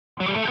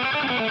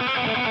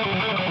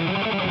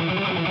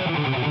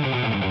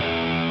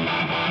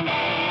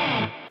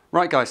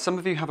Right guys, some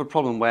of you have a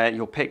problem where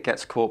your pick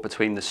gets caught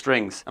between the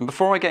strings. And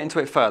before I get into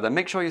it further,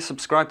 make sure you're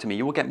subscribed to me.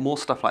 You will get more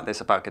stuff like this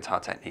about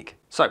guitar technique.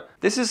 So,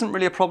 this isn't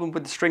really a problem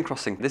with the string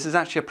crossing. This is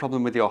actually a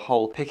problem with your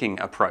whole picking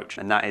approach,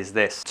 and that is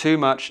this: too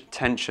much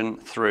tension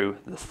through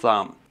the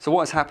thumb. So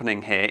what is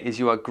happening here is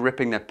you are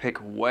gripping the pick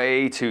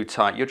way too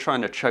tight. You're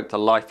trying to choke the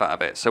life out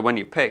of it. So when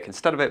you pick,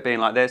 instead of it being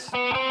like this,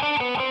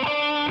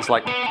 it's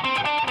like...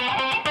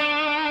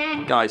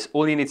 Guys,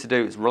 all you need to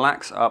do is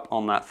relax up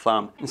on that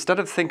thumb. Instead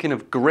of thinking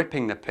of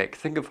gripping the pick,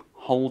 think of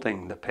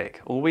holding the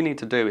pick. All we need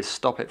to do is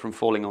stop it from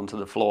falling onto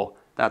the floor.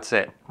 That's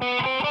it.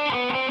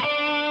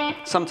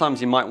 Sometimes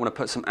you might want to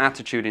put some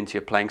attitude into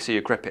your playing so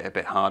you grip it a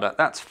bit harder.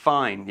 That's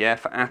fine, yeah,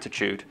 for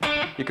attitude.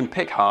 You can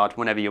pick hard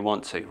whenever you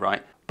want to,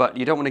 right? But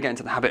you don't want to get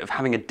into the habit of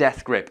having a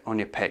death grip on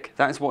your pick.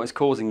 That is what is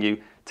causing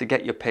you to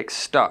get your pick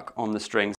stuck on the strings.